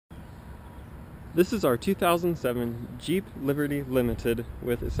This is our 2007 Jeep Liberty Limited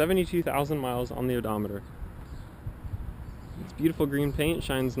with 72,000 miles on the odometer. It's beautiful green paint,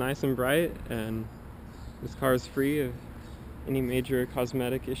 shines nice and bright, and this car is free of any major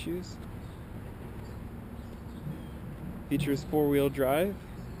cosmetic issues. Features 4-wheel drive.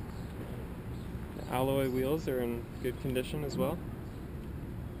 The alloy wheels are in good condition as well.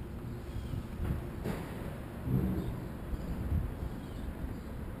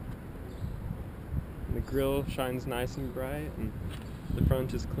 The grille shines nice and bright, and the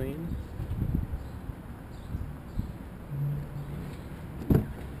front is clean.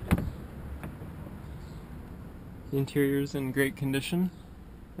 The interior is in great condition.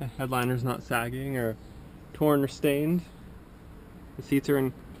 The headliner's not sagging or torn or stained. The seats are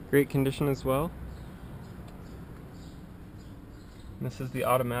in great condition as well. And this is the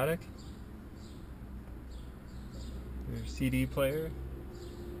automatic. There's CD player,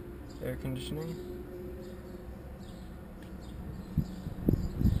 air conditioning.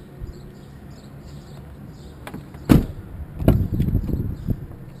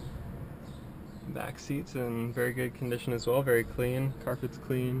 Back seats in very good condition as well, very clean. Carpet's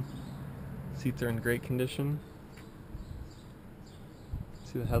clean. Seats are in great condition.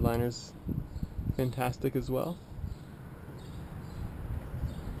 See, the headliner's fantastic as well.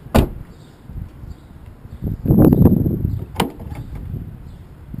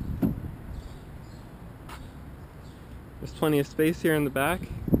 There's plenty of space here in the back.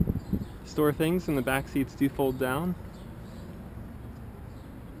 Store things, and the back seats do fold down.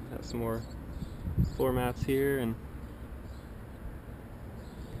 Have some more floor mats here, and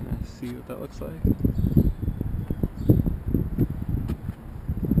see what that looks like.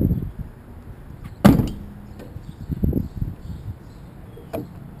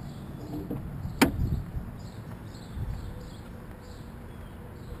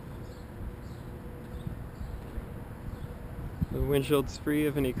 The windshield's free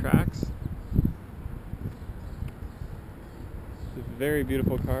of any cracks. It's a very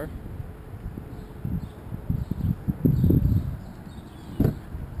beautiful car.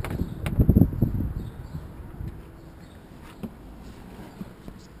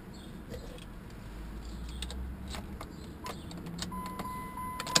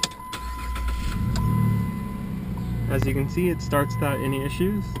 As you can see, it starts without any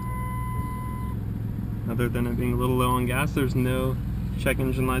issues. Other than it being a little low on gas, there's no check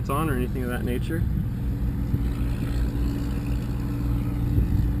engine lights on or anything of that nature.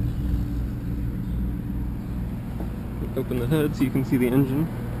 Open the hood so you can see the engine.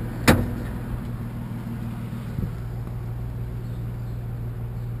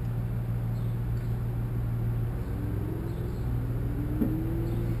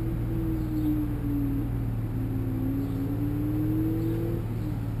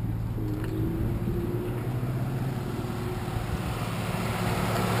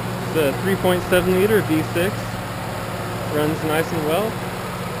 The 3.7 liter V6 runs nice and well,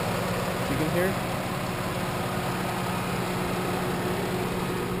 as you can hear.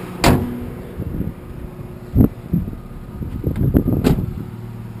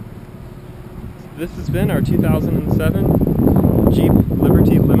 This has been our 2007 Jeep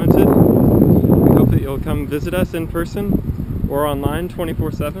Liberty Limited. We hope that you'll come visit us in person or online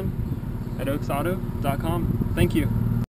 24/7 at oaksauto.com. Thank you.